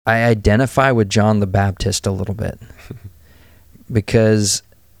I identify with John the Baptist a little bit because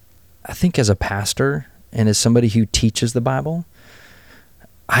I think as a pastor and as somebody who teaches the Bible,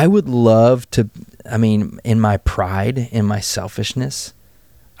 I would love to, in my pride, in my selfishness,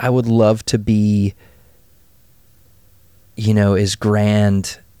 I would love to be, as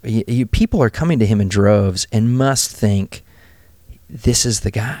grand. People are coming to him in droves and must think, this is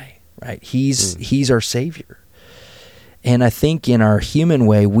the guy, right? He's our Savior. And I think in our human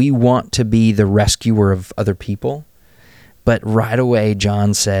way, we want to be the rescuer of other people. But right away,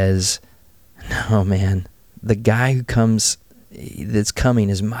 John says, no, man, the guy that's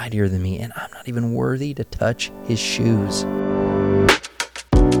coming is mightier than me, and I'm not even worthy to touch his shoes.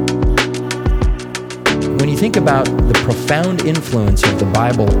 When you think about the profound influence of the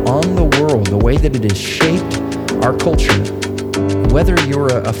Bible on the world, the way that it has shaped our culture, whether you're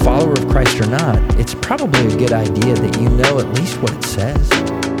a follower of Christ or not, it's probably a good idea that you know at least what it says.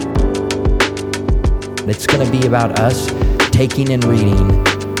 It's going to be about us taking and reading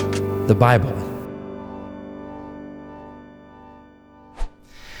the Bible.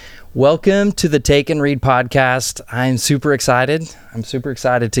 Welcome to the Take and Read podcast. I'm super excited. I'm super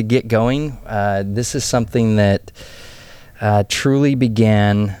excited to get going. This is something that truly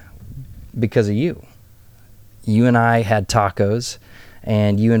began because of you. You and I had tacos,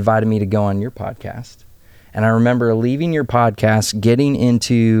 and you invited me to go on your podcast. And I remember leaving your podcast, getting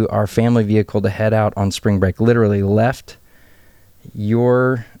into our family vehicle to head out on spring break. Literally left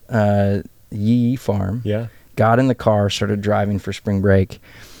your Yee farm, got in the car, started driving for spring break,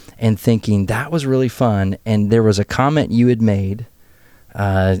 and thinking that was really fun. And there was a comment you had made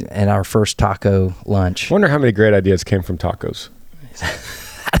at our first taco lunch. I wonder how many great ideas came from tacos.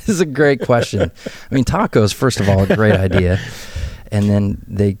 That is a great question. Tacos, first of all, a great idea. And then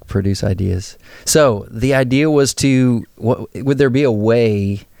they produce ideas. So the idea was would there be a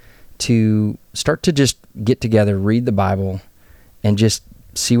way to start to just get together, read the Bible, and just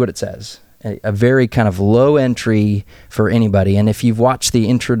see what it says? A very kind of low entry for anybody. And if you've watched the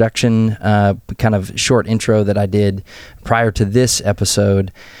introduction, kind of short intro that I did prior to this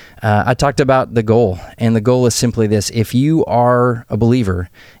episode, I talked about the goal, and the goal is simply this. If you are a believer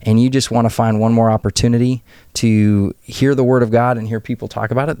and you just want to find one more opportunity to hear the Word of God and hear people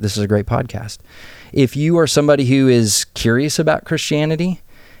talk about it, this is a great podcast. If you are somebody who is curious about Christianity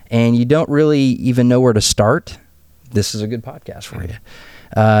and you don't really even know where to start, this is a good podcast for you.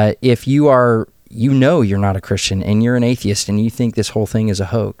 If you are, you're not a Christian and you're an atheist and you think this whole thing is a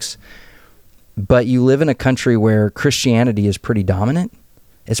hoax, but you live in a country where Christianity is pretty dominant,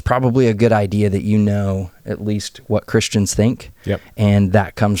 it's probably a good idea that you know at least what Christians think. Yep. And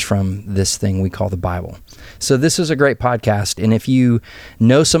that comes from this thing we call the Bible. So this is a great podcast. And if you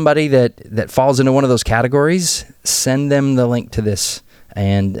know somebody that falls into one of those categories, send them the link to this.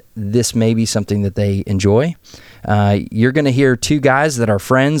 And this may be something that they enjoy. You're going to hear two guys that are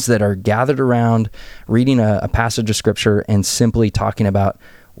friends that are gathered around reading a passage of Scripture and simply talking about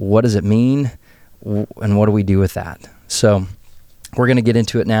what does it mean and what do we do with that. So we're going to get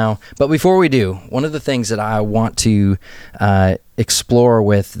into it now. But before we do, one of the things that I want to explore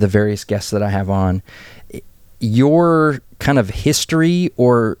with the various guests that I have on, your kind of history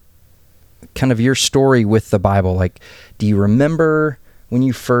or kind of your story with the Bible. Like, do you remember when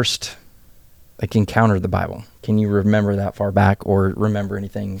you first encountered the Bible? Can you remember that far back or remember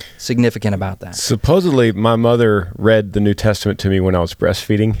anything significant about that? Supposedly, my mother read the New Testament to me when I was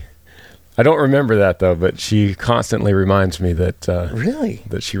breastfeeding. I don't remember that, though, but she constantly reminds me that really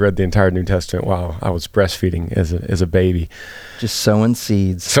that she read the entire New Testament while I was breastfeeding as a baby. Just sowing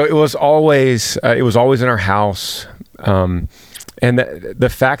seeds. So it was always in our house, and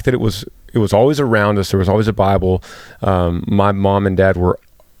the fact that it was always around us. There was always a Bible. My mom and dad were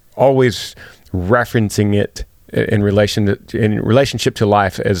always referencing it in relationship to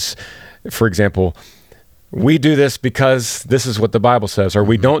life, as, for example, we do this because this is what the Bible says, or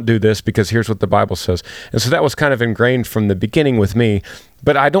we don't do this because here's what the Bible says. And so that was kind of ingrained from the beginning with me.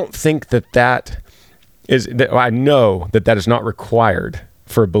 But I don't think that I know that is not required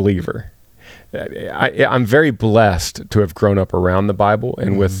for a believer. I'm very blessed to have grown up around the Bible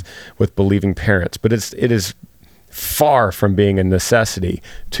and with believing parents, but it is far from being a necessity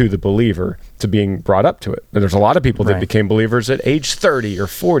to the believer to being brought up to it. There's a lot of people that became believers at age 30 or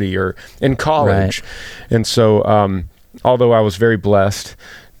 40 or in college. Right. And so, although I was very blessed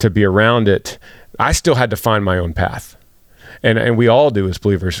to be around it, I still had to find my own path. And we all do as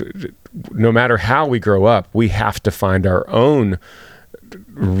believers. No matter how we grow up, we have to find our own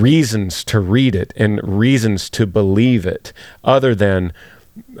reasons to read it and reasons to believe it, other than,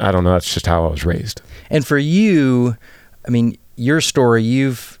 I don't know, that's just how I was raised. And for you, your story,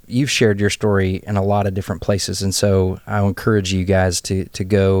 you've shared your story in a lot of different places, and so I encourage you guys to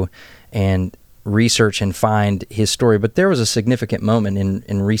go and research and find his story. But there was a significant moment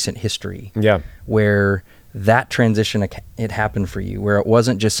in recent history, where that transition, it happened for you, where it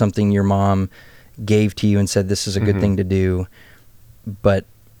wasn't just something your mom gave to you and said, this is a good thing to do, but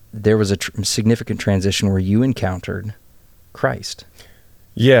there was a significant transition where you encountered Christ.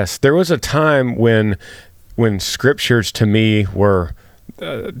 Yes, there was a time when scriptures to me were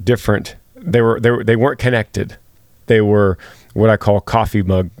different. They weren't connected. They were what I call coffee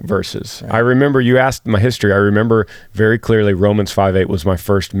mug verses. Right. I remember, you asked my history. I remember very clearly Romans 5:8 was my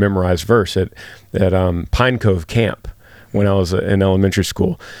first memorized verse at Pine Cove Camp when I was in elementary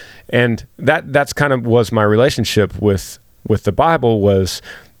school. And that's kind of was my relationship with the Bible, was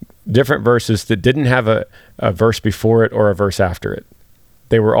different verses that didn't have a verse before it or a verse after it.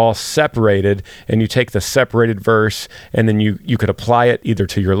 They were all separated, and you take the separated verse and then you could apply it either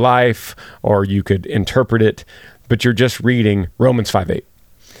to your life or you could interpret it, but you're just reading Romans 5:8.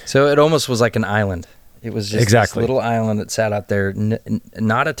 So it almost was like an island. It was just exactly this little island that sat out there,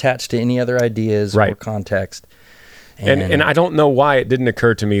 not attached to any other ideas or context. And I don't know why it didn't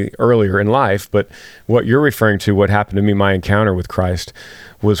occur to me earlier in life, but what you're referring to, what happened to me, my encounter with Christ,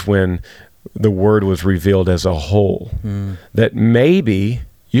 was when the Word was revealed as a whole. That maybe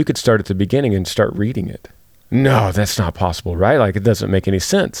you could start at the beginning and start reading it. No, that's not possible, right? Like, it doesn't make any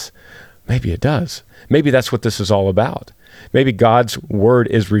sense. Maybe it does. Maybe that's what this is all about. Maybe God's Word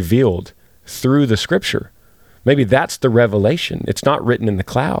is revealed through the Scripture. Maybe that's the revelation. It's not written in the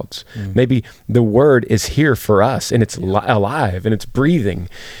clouds. Maybe the Word is here for us, and it's alive, and it's breathing.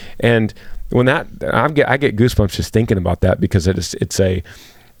 And when I get goosebumps just thinking about that, because it's a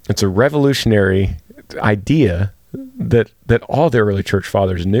revolutionary idea that all the early church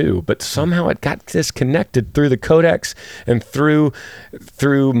fathers knew, but somehow it got disconnected through the Codex and through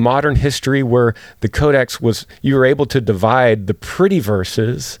modern history, where the Codex was, you were able to divide the pretty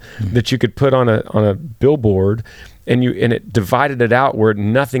verses that you could put on a billboard, and it divided it out where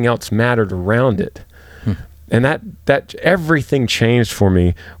nothing else mattered around it. And that everything changed for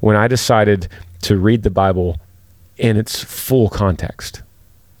me when I decided to read the Bible in its full context.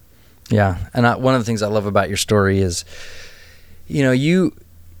 Yeah, and one of the things I love about your story is, you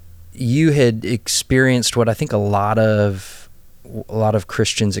had experienced what I think a lot of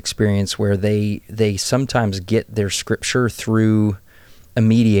Christians experience, where they sometimes get their scripture through a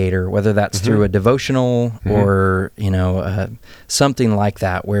mediator, whether that's through a devotional or something like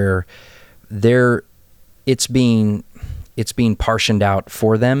that, where it's being portioned out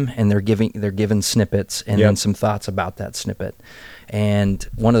for them, and they're given snippets and then some thoughts about that snippet. And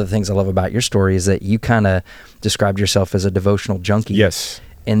one of the things I love about your story is that you kind of described yourself as a devotional junkie. Yes.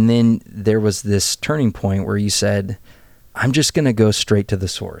 And then there was this turning point where you said, I'm just going to go straight to the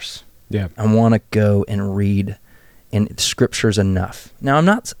source. Yeah. I want to go and read, and Scripture's enough. Now, I'm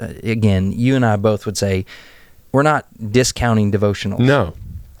not, again, you and I both would say, we're not discounting devotionals. No.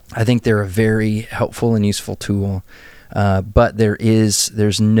 I think they're a very helpful and useful tool. But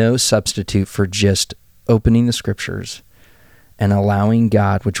there's no substitute for just opening the Scriptures and allowing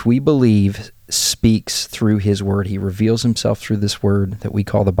God, which we believe speaks through His Word. He reveals Himself through this Word that we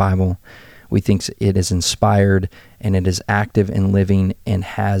call the Bible. We think it is inspired, and it is active and living, and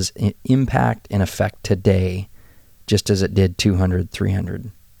has an impact and effect today, just as it did 200,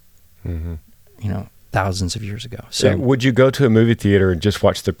 300, thousands of years ago. So, would you go to a movie theater and just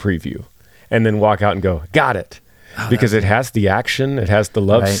watch the preview and then walk out and go, got it? Because it has the action, it has the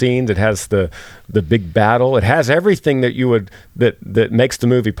love scenes, it has the big battle, it has everything that makes the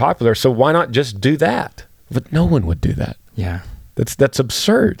movie popular. So why not just do that? But no one would do that. Yeah. That's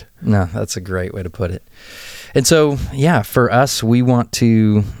absurd. No, that's a great way to put it. And so, for us, we want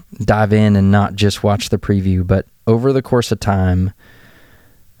to dive in and not just watch the preview, but over the course of time,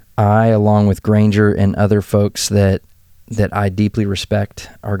 I, along with Granger and other folks that I deeply respect,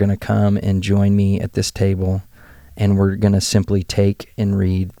 are going to come and join me at this table. And we're going to simply take and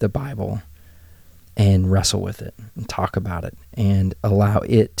read the Bible and wrestle with it and talk about it and allow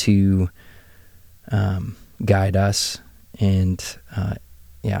it to guide us and,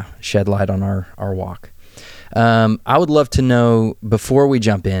 shed light on our walk. I would love to know, before we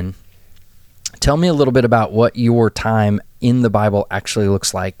jump in, tell me a little bit about what your time in the Bible actually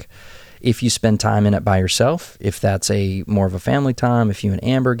looks like. If you spend time in it by yourself, if that's more of a family time, if you and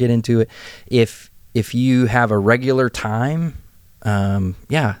Amber get into it, if you have a regular time,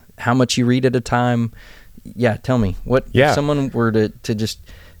 how much you read at a time. Yeah, tell me. If someone were to just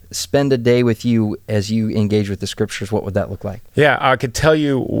spend a day with you as you engage with the scriptures, what would that look like? Yeah, I could tell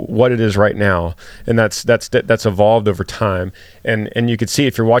you what it is right now, and that's evolved over time. And you could see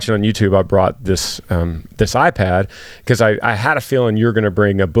if you're watching on YouTube, I brought this this iPad because I had a feeling you're going to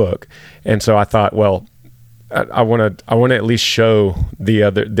bring a book, and so I thought, well, I want to at least show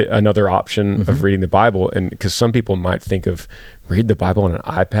another option of reading the Bible, and because some people might think of read the Bible on an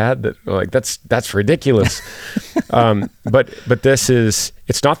iPad, that like that's ridiculous. But this is,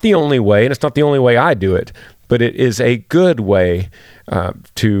 it's not the only way, and it's not the only way I do it, but it is a good way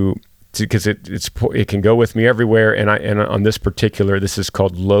to because it can go with me everywhere. And on this particular, this is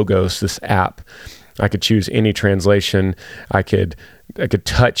called Logos, this app. I could choose any translation. I could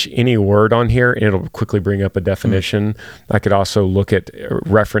touch any word on here and it'll quickly bring up a definition. I could also look at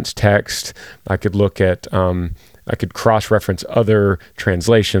reference text. I could look at, I could cross-reference other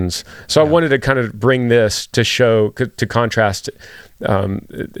translations. So I wanted to kind of bring this to show, to contrast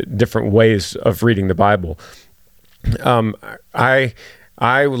different ways of reading the Bible.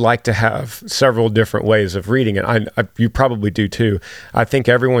 I would like to have several different ways of reading it. You probably do too. I think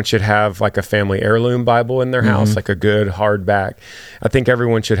everyone should have like a family heirloom Bible in their house, like a good hardback. I think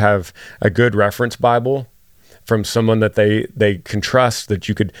everyone should have a good reference Bible from someone that they can trust, that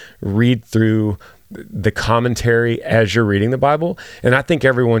you could read through the commentary as you're reading the Bible. And I think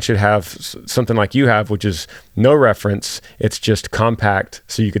everyone should have something like you have, which is no reference. It's just compact,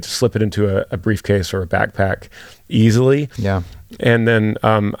 so you could slip it into a briefcase or a backpack easily. Yeah. And then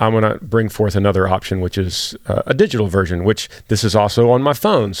I'm going to bring forth another option, which is a digital version, which this is also on my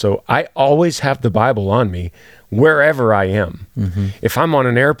phone. So I always have the Bible on me wherever I am. If I'm on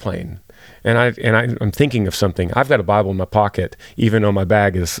an airplane and I'm thinking of something, I've got a Bible in my pocket, even though my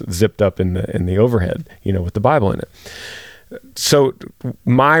bag is zipped up in the overhead, with the Bible in it. So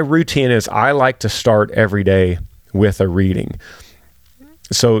my routine is I like to start every day with a reading.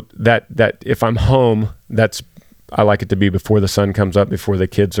 So that if I'm home, I like it to be before the sun comes up, before the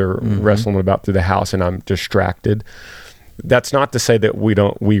kids are wrestling about through the house and I'm distracted. That's not to say that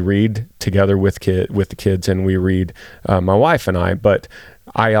we read together with the kids and we read, my wife and I, but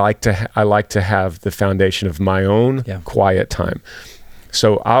I like to have the foundation of my own quiet time.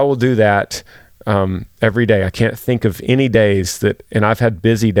 So I will do that every day. I can't think of any days and I've had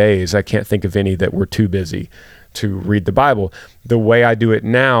busy days, I can't think of any that were too busy to read the Bible. The way I do it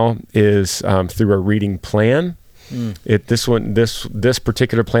now is through a reading plan. This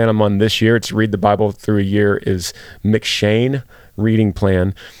particular plan I'm on this year, it's read the Bible through a year, is McShane reading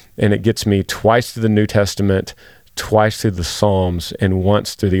plan, and it gets me twice through the New Testament, twice through the Psalms, and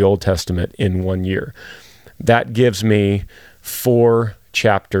once through the Old Testament in 1 year. That gives me 4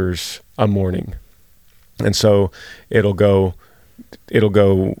 chapters a morning, and so it'll go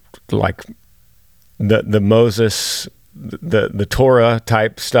like the Moses, the Torah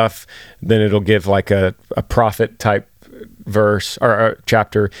type stuff, then it'll give like a prophet type verse or a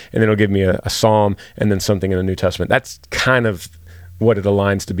chapter, and then it'll give me a psalm and then something in the New Testament. That's kind of what it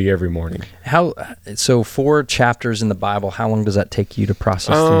aligns to be every morning. So 4 chapters in the Bible, how long does that take you to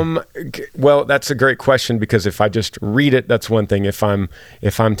process through? Well, that's a great question, because if I just read it, that's one thing. If I'm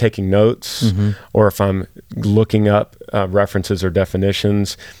taking notes or if I'm looking up references or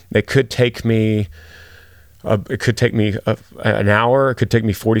definitions, it could take me an hour. It could take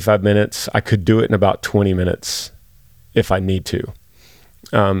me 45 minutes. I could do it in about 20 minutes if I need to.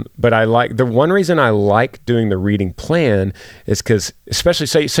 But the one reason I like doing the reading plan is because, especially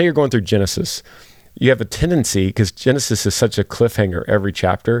say you're going through Genesis, you have a tendency, because Genesis is such a cliffhanger every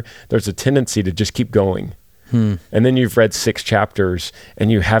chapter, there's a tendency to just keep going. And then you've read 6 chapters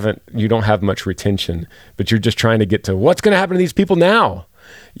and you don't have much retention, but you're just trying to get to what's going to happen to these people now.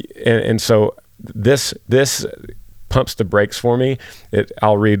 And so this pumps the brakes for me.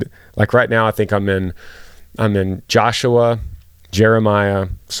 I'll read, like right now, I think I'm in Joshua, Jeremiah,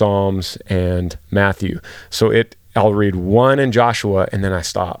 Psalms, and Matthew. So I'll read 1 in Joshua and then I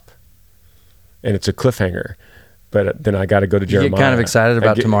stop, and it's a cliffhanger. But then I got to go to Jeremiah. You get kind of excited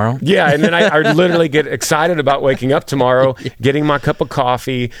about tomorrow? Yeah, and then I literally get excited about waking up tomorrow, getting my cup of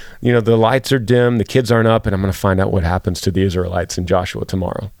coffee. The lights are dim, the kids aren't up, and I'm going to find out what happens to the Israelites in Joshua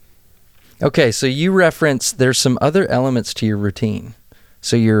tomorrow. Okay, so you reference there's some other elements to your routine.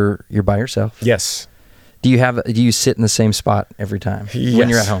 So you're by yourself. Yes. Do you sit in the same spot every time when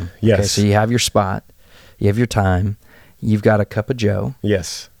you're at home? Yes. Okay, so you have your spot, you have your time, you've got a cup of Joe.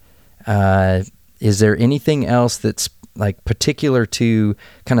 Yes. Is there anything else that's like particular to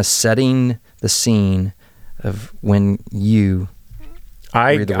kind of setting the scene of when you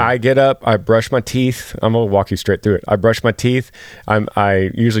Read the word. I get up, I brush my teeth. I'm gonna walk you straight through it. I brush my teeth.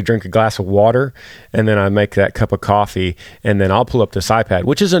 I usually drink a glass of water, and then I make that cup of coffee, and then I'll pull up this iPad,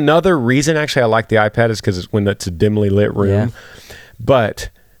 which is another reason actually I like the iPad, is because it's when it's a dimly lit room. Yeah. But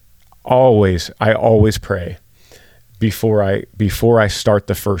I always pray before I start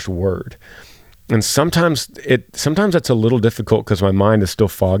the first word. And sometimes that's a little difficult because my mind is still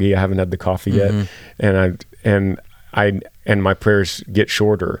foggy. I haven't had the coffee yet, and my prayers get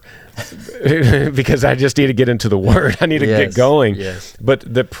shorter because I just need to get into the word. I need to get going. Yes.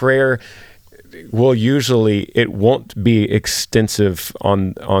 But the prayer will it won't be extensive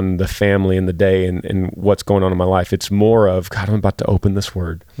on the family and the day and what's going on in my life. It's more of, God, I'm about to open this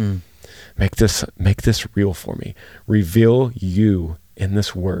word. Make this real for me. Reveal you in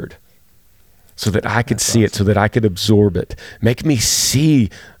this word so that I could see it, so that I could absorb it. Make me see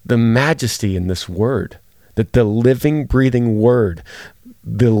the majesty in this word, that the living, breathing word,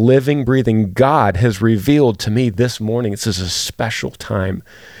 the living, breathing God has revealed to me this morning. This is a special time.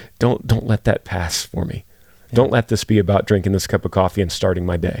 Don't let that pass for me. Don't let this be about drinking this cup of coffee and starting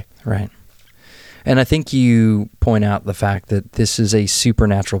my day. Right. And I think you point out the fact that this is a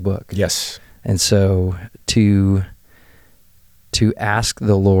supernatural book. Yes. And so to ask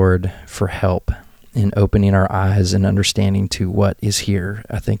the Lord for help in opening our eyes and understanding to what is here,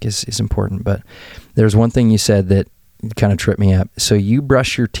 I think is important. But there's one thing you said that kind of tripped me up. So you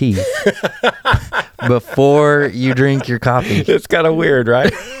brush your teeth before you drink your coffee. It's kind of weird,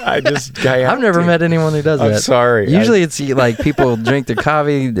 right? I've never met anyone who does that. I'm sorry. Usually it's like people drink their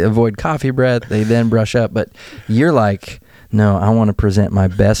coffee, avoid coffee breath, they then brush up. But you're like, no, I want to present my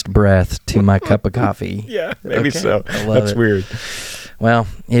best breath to my cup of coffee. Yeah, maybe Okay. so. I love That's it. weird. Well,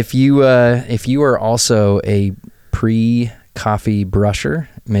 if you are also a pre-coffee brusher,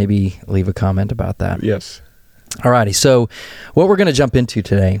 maybe leave a comment about that. Yes. Alrighty, so what we're going to jump into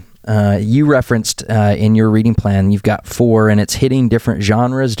today, you referenced in your reading plan, you've got 4, and it's hitting different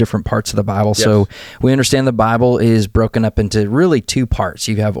genres, different parts of the Bible. Yes. So we understand the Bible is broken up into really 2 parts.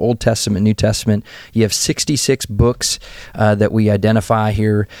 You have Old Testament, New Testament. You have 66 books that we identify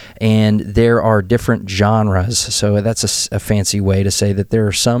here, and there are different genres. So that's a fancy way to say that there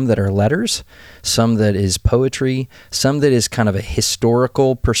are some that are letters, some that is poetry, some that is kind of a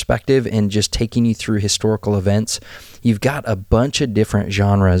historical perspective and just taking you through historical events. You've got a bunch of different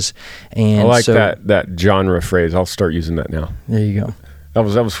genres, and I like that genre phrase. I'll start using that now. There you go. That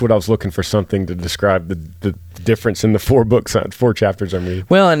was what I was looking for, something to describe the difference in the 4 books, 4 chapters I'm reading.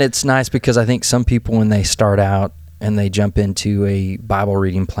 Well, and it's nice because I think some people, when they start out and they jump into a Bible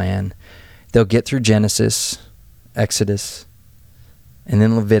reading plan, they'll get through Genesis, Exodus, and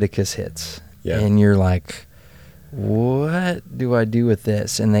then Leviticus hits. Yeah. And you're like, what do I do with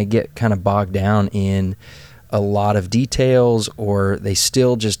this? And they get kind of bogged down in a lot of details, or they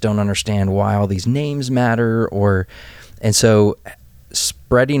still just don't understand why all these names matter, and so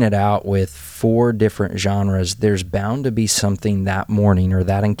spreading it out with 4 different genres, there's bound to be something that morning or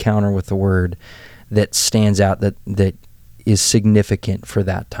that encounter with the word that stands out, that is significant for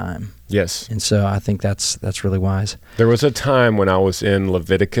that time. Yes. And so I think that's really wise. There was a time when I was in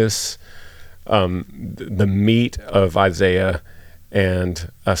Leviticus, the meat of Isaiah and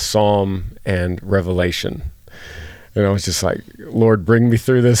a Psalm and Revelation. And I was just like, Lord, bring me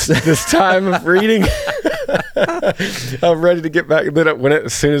through this time of reading. I'm ready to get back. Then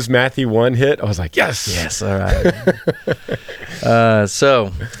as soon as Matthew 1 hit, I was like, yes. Yes, all right.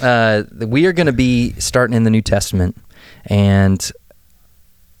 So we are going to be starting in the New Testament, and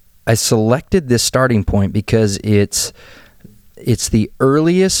I selected this starting point because it's the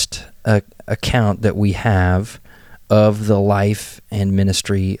earliest account that we have of the life and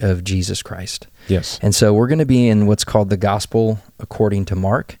ministry of Jesus Christ. Yes. And so we're going to be in what's called the Gospel according to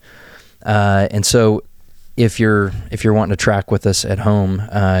Mark. And so if you're wanting to track with us at home,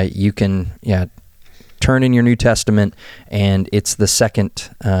 you can turn in your New Testament, and it's the second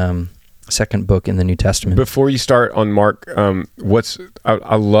book in the New Testament. Before you start on Mark,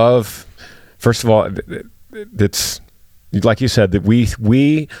 I love, first of all, it's like you said, that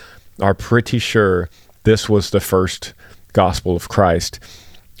we are pretty sure this was the first gospel of Christ,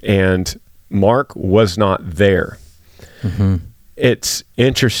 and Mark was not there. Mm-hmm. It's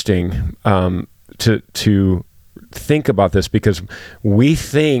interesting to think about this, because we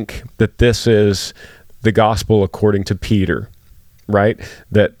think that this is the gospel according to Peter, right?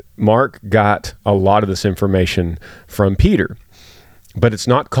 That Mark got a lot of this information from Peter, but it's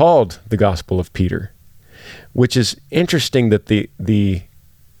not called the Gospel of Peter, which is interesting that the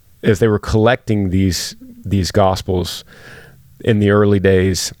as they were collecting these gospels in the early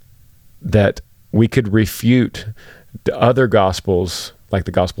days, that we could refute the other gospels like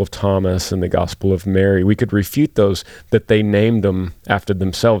the Gospel of Thomas and the Gospel of Mary, we could refute those, that they named them after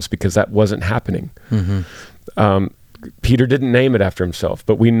themselves, because that wasn't happening. Peter didn't name it after himself,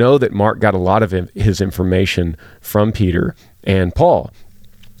 but we know that Mark got a lot of his information from Peter and Paul.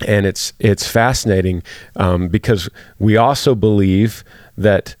 And it's fascinating because we also believe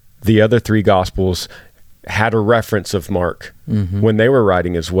that the other three Gospels had a reference of Mark when they were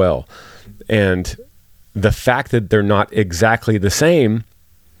writing as well. And the fact that they're not exactly the same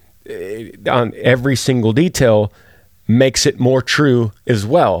on every single detail makes it more true as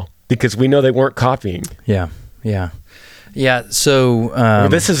well, because we know they weren't copying. Yeah. So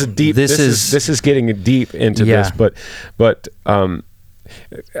this is a deep. This is getting deep into this, but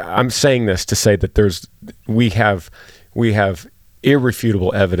I'm saying this to say that we have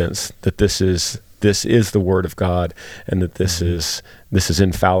irrefutable evidence that this is the Word of God, and that this is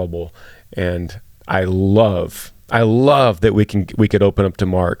infallible. And I love that we could open up to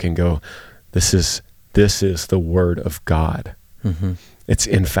Mark and go, this is the Word of God. It's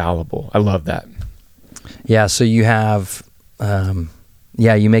infallible. I love that. Yeah. So you have,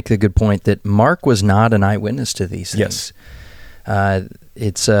 you make the good point that Mark was not an eyewitness to these things.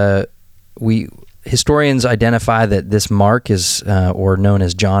 Yes. Historians identify that this Mark is, or known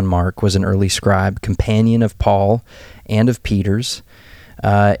as John Mark, was an early scribe, companion of Paul and of Peter's,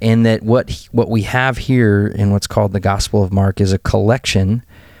 and that what we have here in what's called the Gospel of Mark is a collection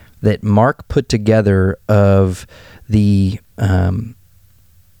that Mark put together of the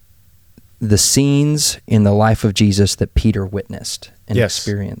scenes in the life of Jesus that Peter witnessed and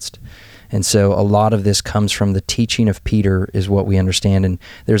experienced. And so a lot of this comes from the teaching of Peter, is what we understand. And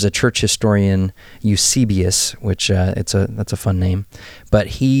there's a church historian, Eusebius, which that's a fun name, but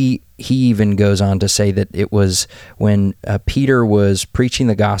he even goes on to say that it was when Peter was preaching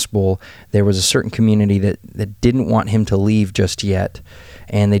the gospel, there was a certain community that didn't want him to leave just yet,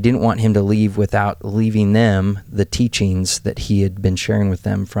 and they didn't want him to leave without leaving them the teachings that he had been sharing with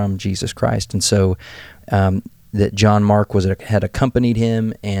them from Jesus Christ. And so that John Mark had accompanied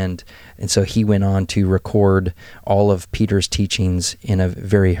him, and so he went on to record all of Peter's teachings in a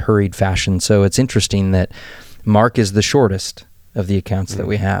very hurried fashion. So it's interesting that Mark is the shortest of the accounts that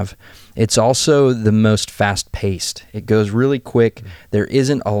we have. It's also the most fast-paced. It goes really quick. There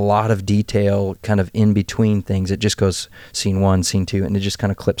isn't a lot of detail kind of in between things. It just goes scene 1, scene 2, and it just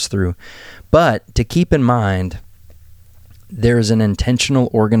kind of clips through. But to keep in mind, there is an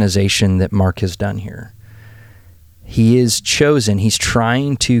intentional organization that Mark has done here. He is chosen. He's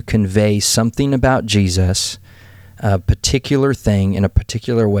trying to convey something about Jesus, a particular thing in a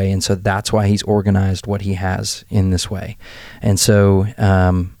particular way, and so that's why he's organized what he has in this way. And so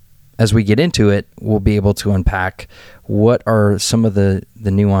as we get into it, we'll be able to unpack what are some of the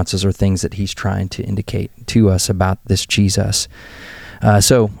nuances or things that he's trying to indicate to us about this Jesus.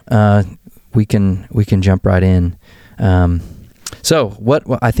 So we can jump right in. So what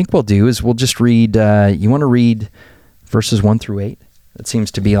I think we'll do is we'll just read. You want to read verses 1 through 8? It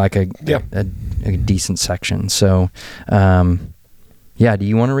seems to be like a decent section. So, do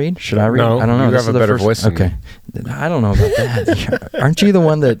you want to read? Should I read? No, I don't know. You have a better voice than me. I don't know about that. Aren't you the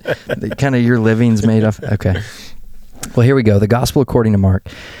one that kind of your living's made of? Okay. Well, here we go. The Gospel according to Mark,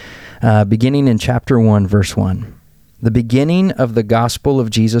 beginning in chapter 1, verse 1. The beginning of the gospel of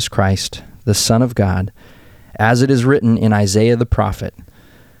Jesus Christ, the Son of God, as it is written in Isaiah the prophet,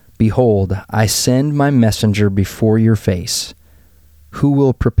 "Behold, I send my messenger before your face, who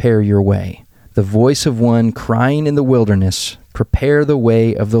will prepare your way. The voice of one crying in the wilderness, prepare the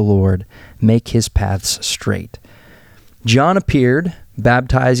way of the Lord, make his paths straight." John appeared,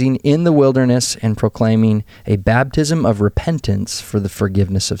 baptizing in the wilderness and proclaiming a baptism of repentance for the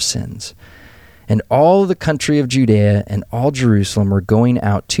forgiveness of sins. And all the country of Judea and all Jerusalem were going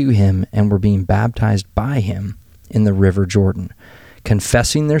out to him and were being baptized by him in the river Jordan,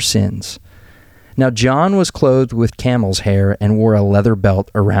 confessing their sins. Now John was clothed with camel's hair and wore a leather belt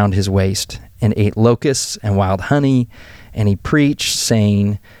around his waist, and ate locusts and wild honey, and he preached,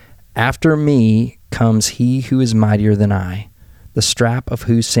 saying, "After me comes he who is mightier than I, the strap of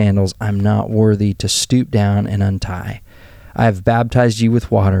whose sandals I'm not worthy to stoop down and untie. I have baptized you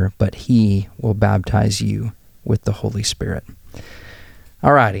with water, but he will baptize you with the Holy Spirit."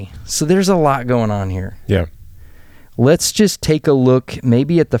 Alrighty, so there's a lot going on here. Yeah. Let's just take a look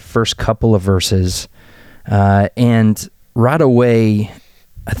maybe at the first couple of verses. And right away,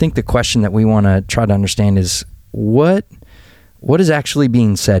 I think the question that we want to try to understand is what is actually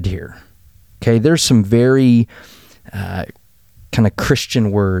being said here? Okay, there's some very kind of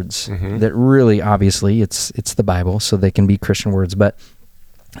Christian words that really, obviously, it's the Bible, so they can be Christian words. But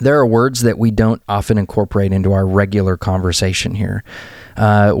there are words that we don't often incorporate into our regular conversation here.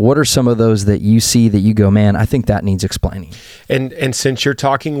 What are some of those that you see that you go, man, I think that needs explaining? And since you're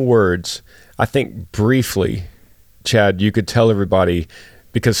talking words, I think briefly, Chad, you could tell everybody,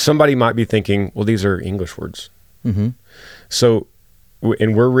 because somebody might be thinking, well, these are English words. Mm-hmm. So,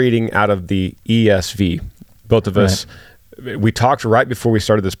 and we're reading out of the ESV. Both of us, we talked right before we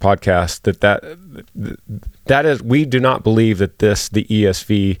started this podcast that is, we do not believe that the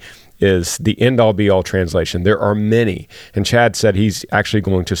ESV is the end-all be-all translation. There are many, and Chad said he's actually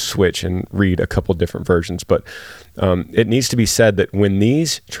going to switch and read a couple different versions. But it needs to be said that when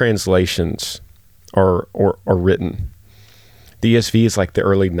these translations are written, the ESV is like the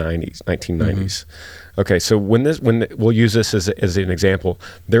early 1990s. Mm-hmm. Okay, so when we'll use this as an example.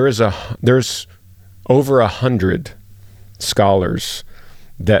 There's over 100 scholars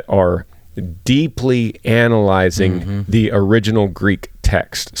that are deeply analyzing the original Greek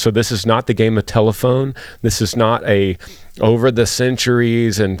text. So this is not the game of telephone. This is not over the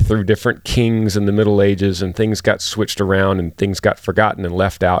centuries and through different kings in the Middle Ages and things got switched around and things got forgotten and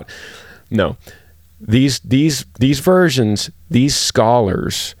left out. No. These versions, these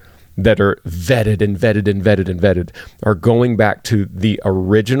scholars that are vetted are going back to the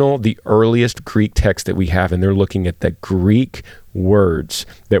original, the earliest Greek text that we have, and they're looking at the Greek words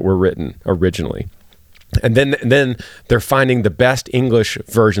that were written originally. And then they're finding the best English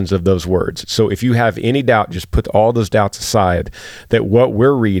versions of those words. So if you have any doubt, just put all those doubts aside, that what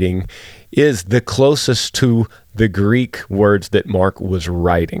we're reading is the closest to the Greek words that Mark was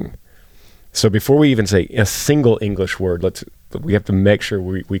writing. So before we even say a single English word, we have to make sure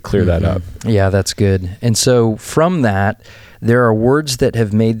we clear that up. Yeah, that's good. And so from that, there are words that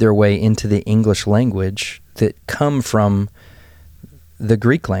have made their way into the English language that come from the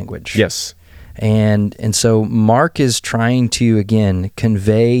Greek language. Yes. And so Mark is trying to, again,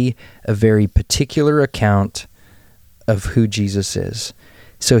 convey a very particular account of who Jesus is.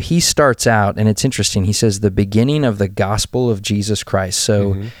 So he starts out, and it's interesting, he says the beginning of the gospel of Jesus Christ.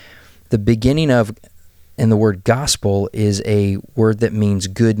 So the beginning of, and the word gospel is a word that means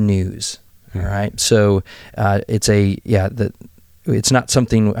good news. All right. So it's not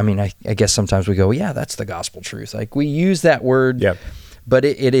something, I mean, I guess sometimes we go, yeah, that's the gospel truth. Like we use that word, but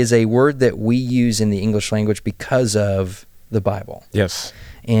it is a word that we use in the English language because of the Bible. Yes.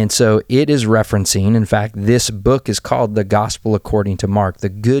 And so it is referencing, in fact, this book is called The Gospel According to Mark, the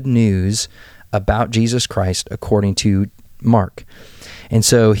good news about Jesus Christ according to Mark. And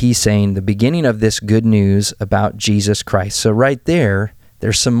so he's saying the beginning of this good news about Jesus Christ. So right there,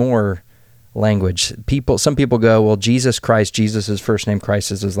 there's some more language. Some people go, well, Jesus Christ, Jesus is first name,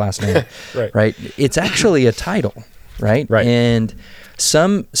 Christ is his last name. Right? It's actually a title, right? And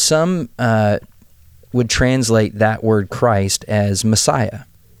some would translate that word Christ as Messiah.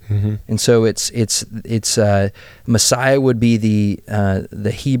 And so it's Messiah would be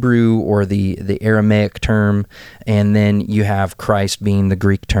the Hebrew or the Aramaic term, and then you have Christ being the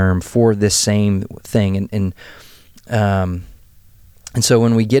Greek term for this same thing. And so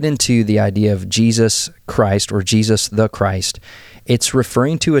when we get into the idea of Jesus Christ or Jesus the Christ, it's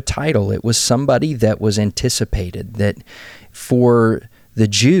referring to a title. It was somebody that was anticipated, that for the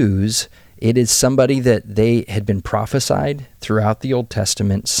Jews, it is somebody that they had been prophesied throughout the Old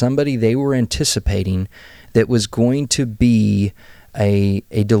Testament, somebody they were anticipating that was going to be a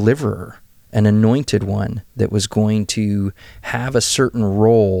deliverer, an anointed one that was going to have a certain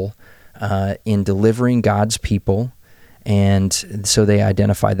role in delivering God's people. And so they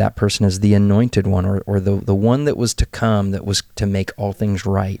identified that person as the anointed one or the one that was to come, that was to make all things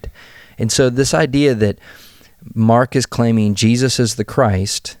right. And so this idea that Mark is claiming Jesus is the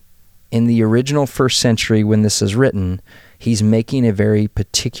Christ, in the original first century when this is written, he's making a very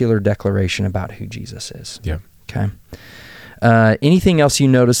particular declaration about who Jesus is. Yeah. Okay. Anything else you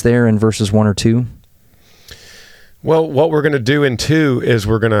notice there in verses 1 or 2? Well, what we're going to do in 2 is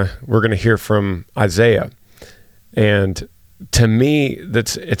we're going to hear from Isaiah. And to me,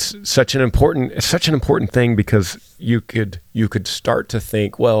 it's such an important thing, because you could start to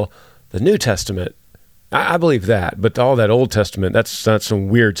think, well, the New Testament, I believe that, but all that Old Testament, that's some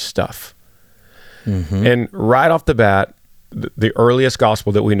weird stuff. And right off the bat, the earliest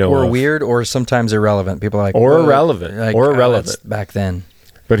gospel that we know of. Or weird, or sometimes irrelevant. People are like... Or irrelevant. Like, or irrelevant. Back then.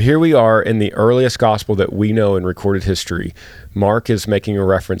 But here we are in the earliest gospel that we know in recorded history. Mark is making a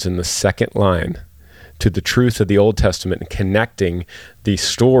reference in the second line to the truth of the Old Testament and connecting these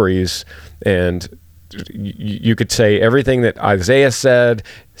stories. And you could say everything that Isaiah said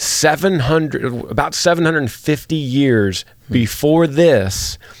about 750 years before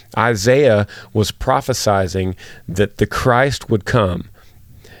this, Isaiah was prophesizing that the Christ would come.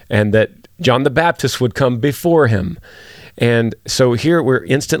 and that John the Baptist would come before him. And so here we're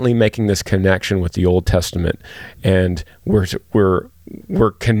instantly making this connection with the Old Testament, and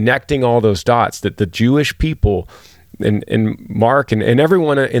we're connecting all those dots that the Jewish people and Mark and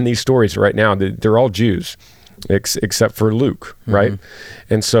everyone in these stories right now, they're all Jews except for Luke, right?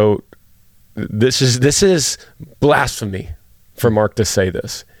 And so this is blasphemy for Mark to say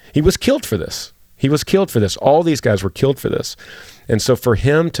this. He was killed for this. He was killed for this. All these guys were killed for this. And so for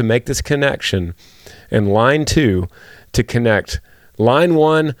him to make this connection and line 2 to connect line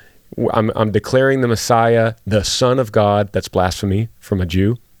 1, I'm declaring the Messiah, the Son of God. That's blasphemy from a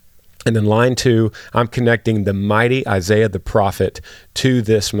Jew. And then line 2, I'm connecting the mighty Isaiah the prophet to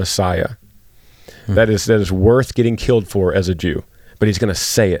this Messiah. That is worth getting killed for as a Jew. But he's going to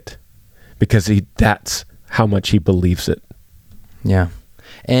say it because that's how much he believes it. Yeah.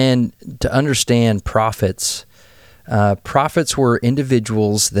 And to understand prophets were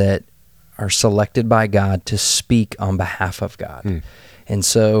individuals that are selected by God to speak on behalf of God. And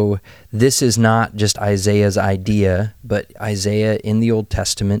so this is not just Isaiah's idea, but Isaiah in the Old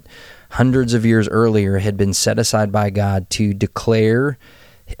Testament, hundreds of years earlier, had been set aside by God to declare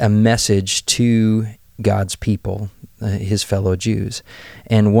a message to God's people, his fellow Jews.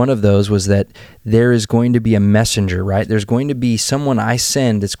 And one of those was that there is going to be a messenger, right? There's going to be someone I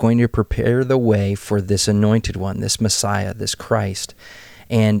send that's going to prepare the way for this anointed one, this Messiah, this Christ.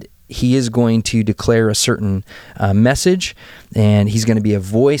 And he is going to declare a certain message, and he's going to be a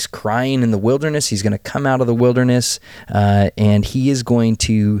voice crying in the wilderness. He's going to come out of the wilderness, and he is going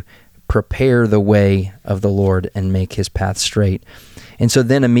to prepare the way of the Lord and make his path straight. And so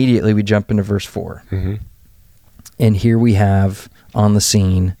then immediately we jump into verse 4. And here we have on the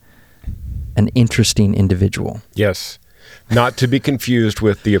scene an interesting individual. Yes. Not to be confused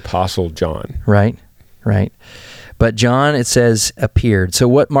with the Apostle John. Right. But John, it says, appeared. So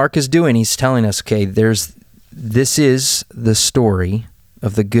what Mark is doing, he's telling us, okay, this is the story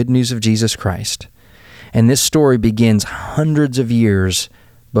of the good news of Jesus Christ. And this story begins hundreds of years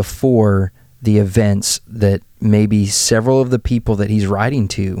before the events that maybe several of the people that he's writing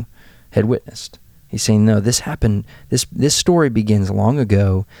to had witnessed. He's saying, no, this happened, this story begins long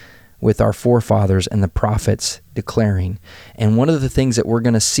ago with our forefathers and the prophets declaring. And one of the things that we're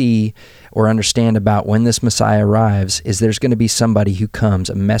going to see or understand about when this Messiah arrives is there's going to be somebody who comes,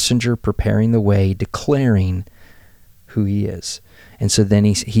 a messenger preparing the way, declaring who he is. And so then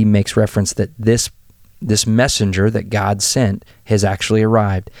he makes reference that this messenger that God sent has actually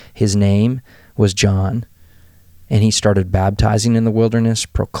arrived. His name was John, and he started baptizing in the wilderness,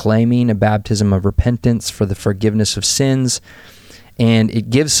 proclaiming a baptism of repentance for the forgiveness of sins. And it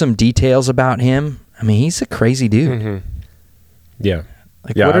gives some details about him. I mean, he's a crazy dude. Yeah.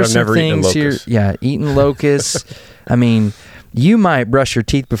 Like, what are some things here? Yeah, eating locusts. I mean, you might brush your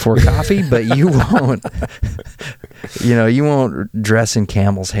teeth before coffee, but you won't. You won't dress in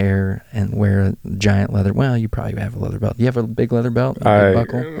camel's hair and wear a giant leather. Well, you probably have a leather belt. Do you have a big leather belt? Big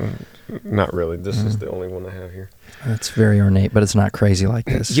buckle? Not really. This is the only one I have here. That's very ornate, but it's not crazy like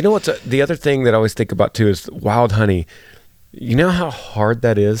this. You know what's the other thing that I always think about too is wild honey. You know how hard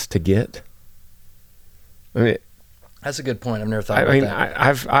that is to get? I mean, that's a good point. I've never thought about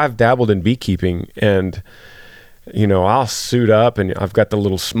that. I've dabbled in beekeeping, and I'll suit up, and I've got the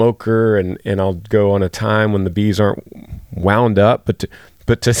little smoker, and I'll go on a time when the bees aren't wound up.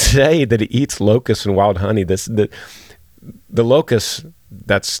 But to say that it eats locusts and wild honey, the locust,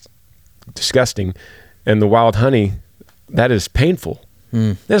 that's disgusting, and the wild honey, that is painful.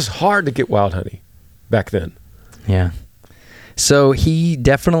 It's hard to get wild honey back then. Yeah. So he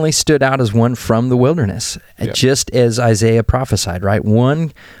definitely stood out as one from the wilderness, just as Isaiah prophesied, right?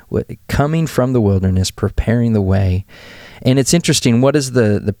 One coming from the wilderness, preparing the way. And it's interesting, what does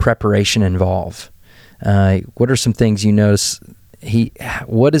the preparation involve? What are some things you notice?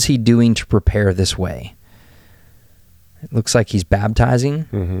 What is he doing to prepare this way? It looks like he's baptizing,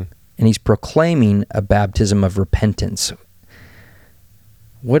 and he's proclaiming a baptism of repentance.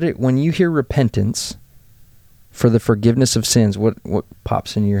 When you hear repentance for the forgiveness of sins, what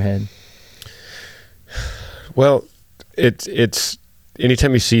pops into your head? Well, it's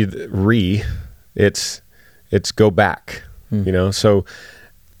anytime you see it's go back, So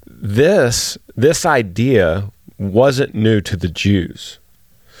this idea wasn't new to the Jews.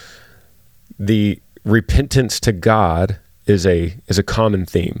 The repentance to God is a common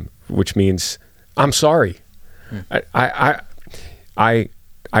theme, which means I'm sorry. I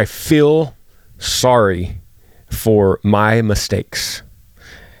feel sorry for my mistakes.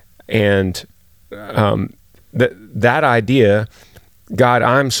 And that idea, God,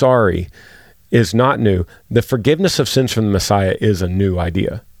 I'm sorry, is not new. The forgiveness of sins from the Messiah is a new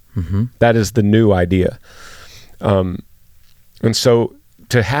idea. That is the new idea. And so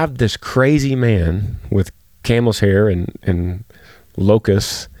to have this crazy man with camel's hair and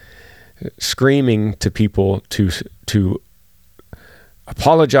locusts screaming to people to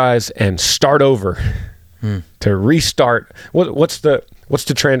apologize and start over, to restart. What's the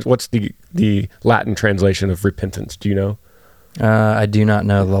Latin translation of repentance? Do you know? I do not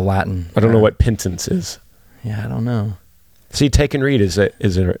know the Latin. I don't know what penance is. Yeah, I don't know. See, take and read is it?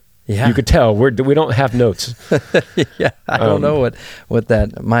 Yeah. You could tell we don't have notes. Yeah, I don't know what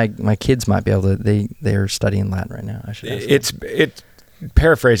that. My kids might be able to. They're studying Latin right now. I should ask them. It's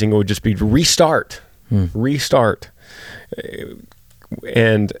paraphrasing. It would just be restart, restart,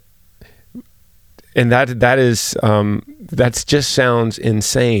 and that is that's just sounds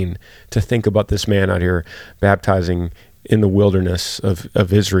insane to think about this man out here baptizing in the wilderness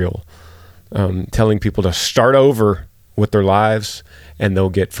of Israel, telling people to start over with their lives and they'll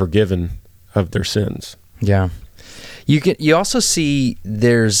get forgiven of their sins. Yeah. You also see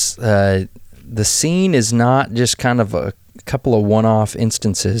there's the scene is not just kind of a couple of one-off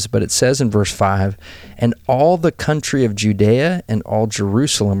instances, but it says in verse 5, and all the country of Judea and all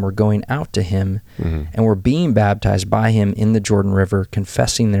Jerusalem were going out to him and were being baptized by him in the Jordan River,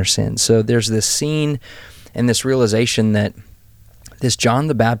 confessing their sins. So there's this scene and this realization that this John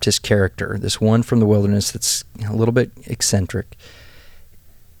the Baptist character, this one from the wilderness that's a little bit eccentric,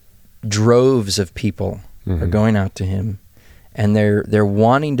 droves of people are going out to him, and they're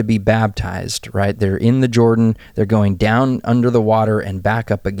wanting to be baptized, right? They're in the Jordan, they're going down under the water and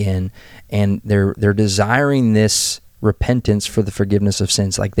back up again, and they're desiring this repentance for the forgiveness of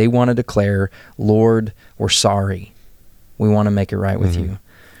sins. Like they want to declare, Lord, we're sorry. We want to make it right with you.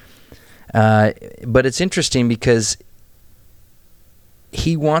 But it's interesting because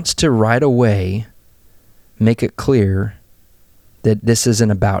he wants to right away make it clear that this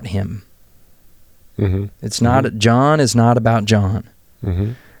isn't about him. It's not, John is not about John.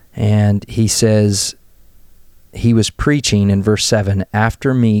 And he says, he was preaching in verse 7,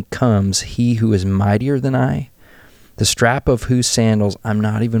 after me comes he who is mightier than I, the strap of whose sandals I'm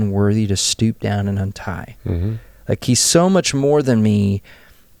not even worthy to stoop down and untie. Like he's so much more than me.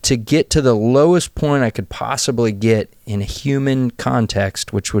 To get to the lowest point I could possibly get in a human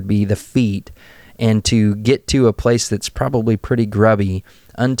context, which would be the feet, and to get to a place that's probably pretty grubby,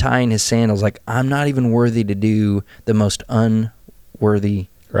 untying his sandals, like I'm not even worthy to do the most unworthy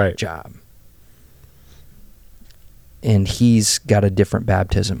job. And he's got a different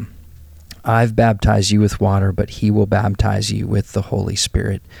baptism. I've baptized you with water, but he will baptize you with the Holy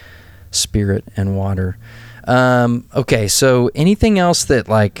Spirit, spirit and water. Okay, so anything else that,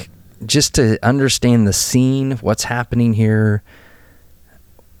 like, just to understand the scene, what's happening here,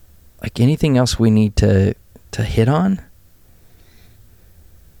 like anything else we need to hit on?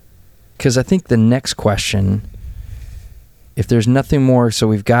 Because I think the next question, if there's nothing more, so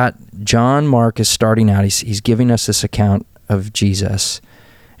we've got John Mark is starting out, he's giving us this account of Jesus,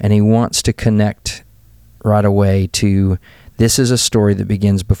 and he wants to connect right away to, this is a story that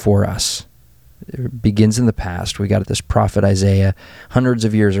begins before us. It begins in the past. We got this prophet Isaiah hundreds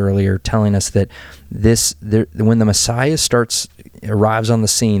of years earlier telling us that when the Messiah arrives on the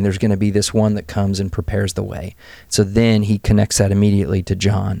scene, there's going to be this one that comes and prepares the way. So then he connects that immediately to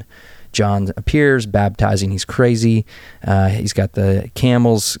John. John appears, baptizing. He's crazy. He's got the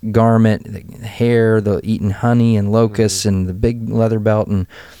camel's garment, the hair, the eating honey and locusts and the big leather belt.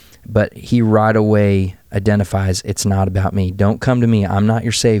 But he right away identifies, it's not about me. Don't come to me. I'm not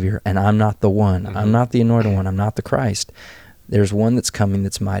your Savior, and I'm not the one. I'm not the anointed one. I'm not the Christ. There's one that's coming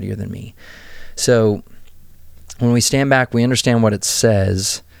that's mightier than me. So when we stand back, we understand what it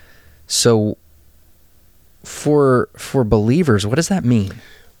says. So for believers, what does that mean?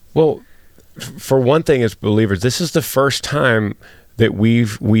 Well, For one thing, as believers, this is the first time that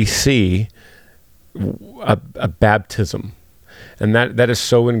we see a baptism. And that is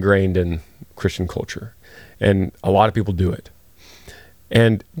so ingrained in Christian culture. And a lot of people do it.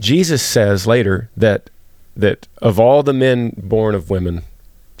 And Jesus says later that of all the men born of women,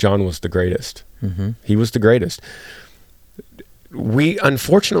 John was the greatest. Mm-hmm. He was the greatest. We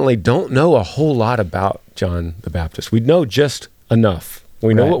unfortunately don't know a whole lot about John the Baptist. We know just enough.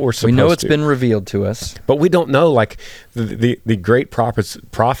 We know what we're supposed to. We know it's been revealed to us. But we don't know, like the great prophets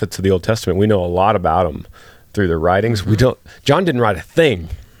of the Old Testament, we know a lot about them through their writings. Mm-hmm. John didn't write a thing.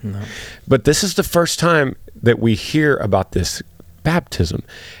 No. But this is the first time that we hear about this baptism.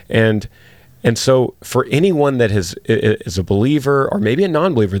 And so for anyone that is a believer or maybe a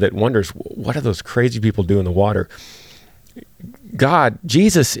non-believer that wonders, what do those crazy people do in the water?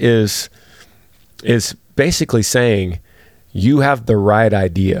 Jesus is basically saying, you have the right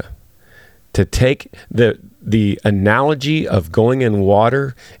idea to take the analogy of going in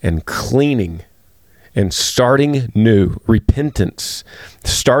water and cleaning and starting new, repentance,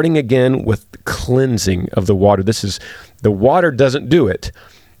 starting again with cleansing of the water. The water doesn't do it,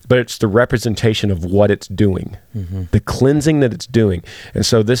 but it's the representation of what it's doing, the cleansing that it's doing. And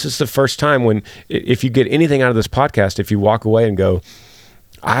so this is the first time when, if you get anything out of this podcast, if you walk away and go,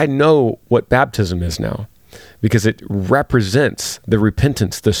 I know what baptism is now, because it represents the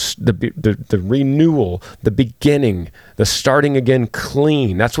repentance, the renewal, the beginning, the starting again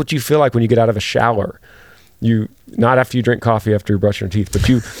clean. That's what you feel like when you get out of a shower. Not after you drink coffee, after you brush your teeth, but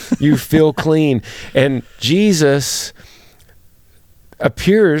you feel clean. And Jesus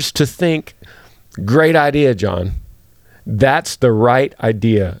appears to think, great idea, John. That's the right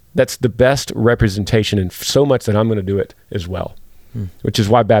idea. That's the best representation, and so much that I'm going to do it as well, which is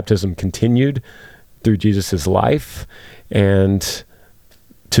why baptism continued through Jesus's life and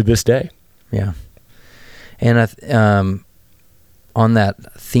to this day. Yeah. And on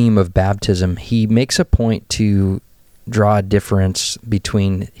that theme of baptism, he makes a point to draw a difference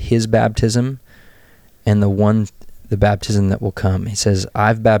between his baptism and the baptism that will come. He says,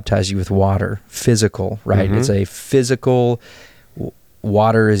 I've baptized you with water, physical, right? It's a physical,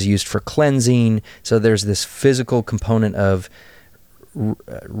 water is used for cleansing. So there's this physical component of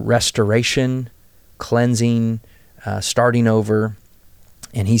restoration, cleansing, starting over.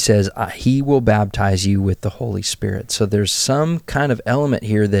 And he says, he will baptize you with the Holy Spirit. So there's some kind of element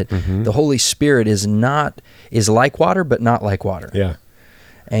here that the Holy Spirit is like water, but not like water. Yeah.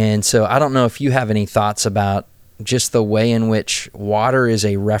 And so I don't know if you have any thoughts about just the way in which water is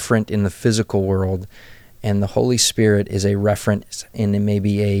a referent in the physical world and the Holy Spirit is a reference in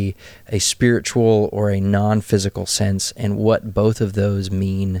maybe a spiritual or a non-physical sense, and what both of those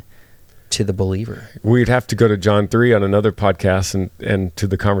mean to the believer. We'd have to go to John 3 on another podcast and to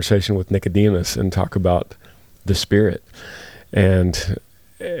the conversation with Nicodemus and talk about the Spirit. And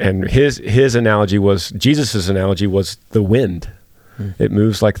his analogy was, Jesus's analogy was the wind. It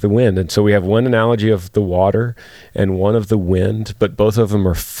moves like the wind. And so we have one analogy of the water and one of the wind, but both of them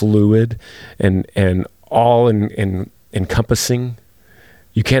are fluid and all encompassing.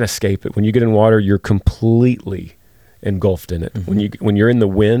 You can't escape it. When you get in water, you're completely engulfed in it. When you're in the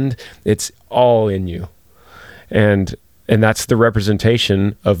wind, it's all in you. And that's the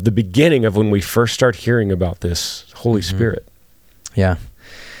representation of the beginning of when we first start hearing about this Holy Spirit. Yeah.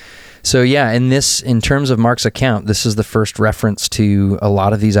 So in terms of Mark's account, this is the first reference to a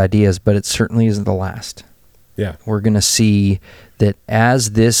lot of these ideas, but it certainly isn't the last. Yeah. We're going to see that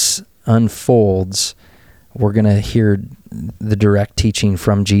as this unfolds, we're going to hear the direct teaching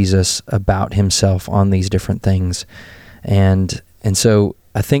from Jesus about himself on these different things. And so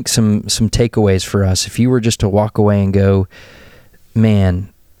I think some takeaways for us, if you were just to walk away and go,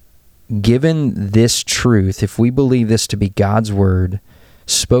 man, given this truth, if we believe this to be God's word,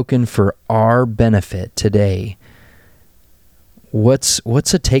 spoken for our benefit today, what's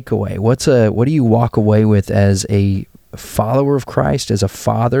a takeaway? What do you walk away with as a follower of Christ, as a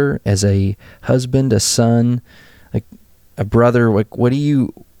father, as a husband, a son, like a brother? Like what's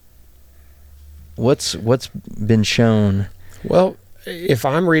been shown? Well, if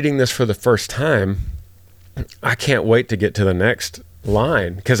I'm reading this for the first time, I can't wait to get to the next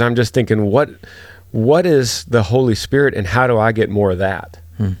line, because I'm just thinking, what is the Holy Spirit, and how do I get more of that?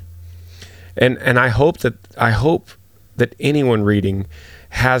 And I hope that anyone reading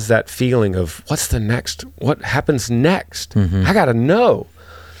has that feeling of what happens next? I got to know,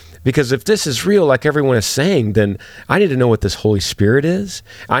 because if this is real, like everyone is saying, then I need to know what this Holy Spirit is.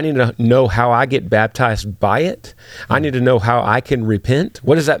 I need to know how I get baptized by it. I need to know how I can repent.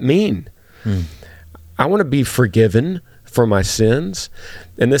 What does that mean? I want to be forgiven for my sins.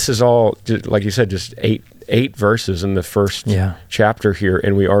 And this is all, like you said, just eight verses in the first chapter here,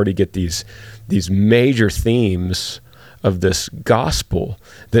 and we already get these major themes of this gospel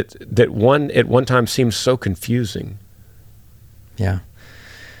that at one time seems so confusing. I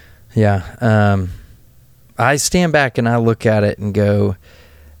stand back and I look at it and go,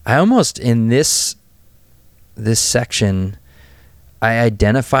 I almost, in this section, I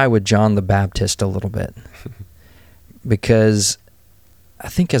identify with John the Baptist a little bit. Because I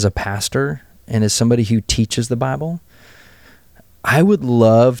think as a pastor and as somebody who teaches the Bible, I would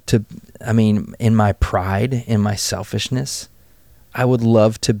love to, in my pride, in my selfishness, I would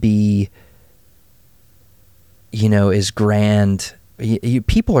love to be, as grand.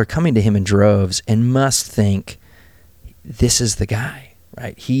 People are coming to him in droves and must think, this is the guy,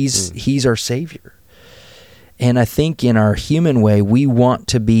 right? He's our Savior. And I think in our human way, we want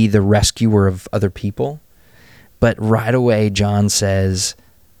to be the rescuer of other people. But right away, John says,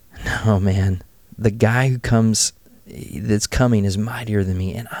 no, man, the guy that's coming is mightier than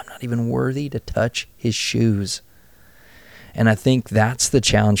me, and I'm not even worthy to touch his shoes. And I think that's the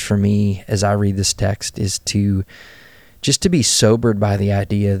challenge for me as I read this text, is to just to be sobered by the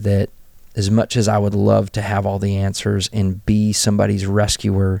idea that as much as I would love to have all the answers and be somebody's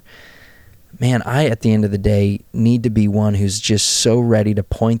rescuer, man, I, at the end of the day, need to be one who's just so ready to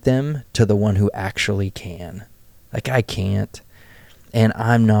point them to the one who actually can. Like, I can't, and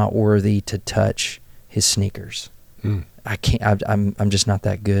I'm not worthy to touch his sneakers. I can't. I'm just not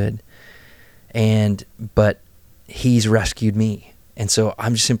that good. But he's rescued me, and so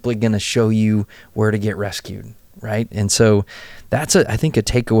I'm simply going to show you where to get rescued, right? And so that's I think a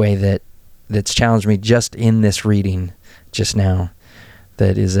takeaway that's challenged me just in this reading just now.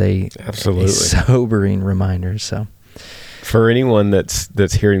 That is absolutely a sobering reminder. So, for anyone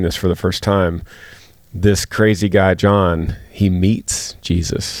that's hearing this for the first time, this crazy guy John, he meets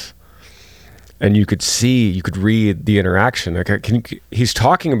Jesus, and you could read the interaction. Like, he's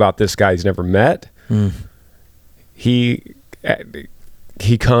talking about this guy he's never met. He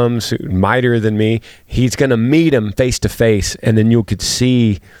comes mightier than me. He's going to meet him face to face, and then you could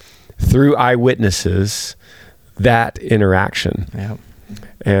see through eyewitnesses that interaction. Yeah.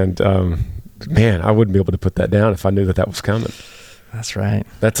 And man, I wouldn't be able to put that down if I knew that was coming. That's right.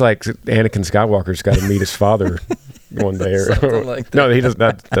 That's like Anakin Skywalker's got to meet his father one day. Something like that. No, he doesn't.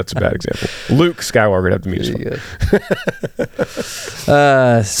 That's a bad example. Luke Skywalker would have to meet his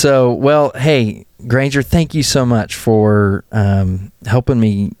father. So, well, hey, Granger, thank you so much for helping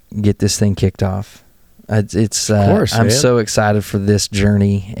me get this thing kicked off. It's of course, I'm man. so excited for this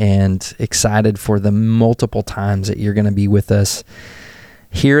journey and excited for the multiple times that you're going to be with us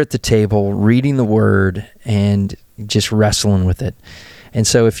here at the table, reading the Word and just wrestling with it. And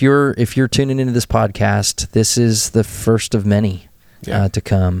so if you're tuning into this podcast, this is the first of many to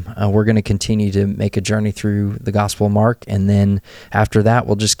come. We're going to continue to make a journey through the Gospel of Mark, and then after that,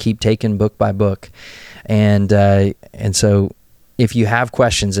 we'll just keep taking book by book. And so if you have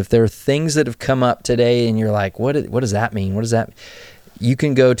questions, if there are things that have come up today and you're like, what does that mean? What does that? You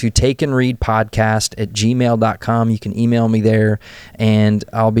can go to takeandreadpodcast@gmail.com. You can email me there, and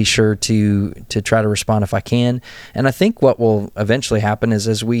I'll be sure to try to respond if I can. And I think what will eventually happen is,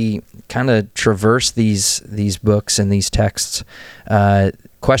 as we kind of traverse these books and these texts,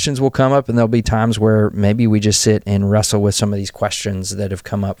 questions will come up, and there'll be times where maybe we just sit and wrestle with some of these questions that have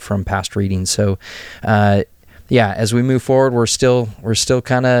come up from past readings. So, as we move forward, we're still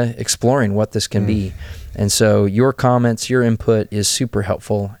kind of exploring what this can be. And so your comments, your input is super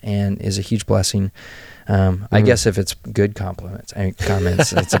helpful and is a huge blessing. I guess if it's good comments,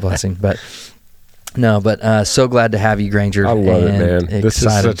 it's a blessing. But so glad to have you, Granger. I love it, man. Excited. This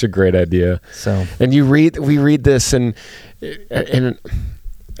is such a great idea. So, and we read this, and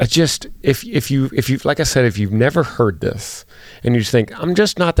just if you like I said, if you've never heard this and you just think, I'm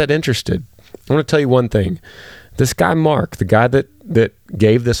just not that interested, I want to tell you one thing. This guy Mark, the guy that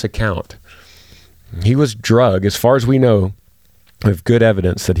gave this account, he was drugged, as far as we know, we have good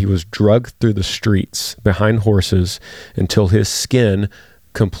evidence that he was drugged through the streets behind horses until his skin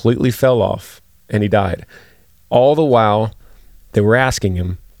completely fell off and he died. All the while, they were asking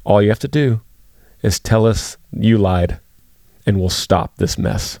him, all you have to do is tell us you lied and we'll stop this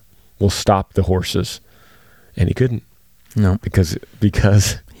mess. We'll stop the horses. And he couldn't. No. Because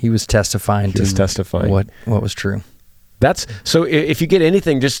he was testifying what was true. So if you get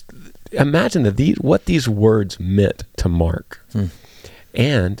anything, just imagine what these words meant to Mark.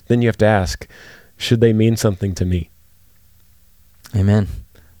 And then you have to ask, should they mean something to me? Amen.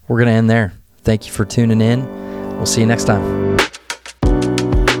 We're going to end there. Thank you for tuning in. We'll see you next time.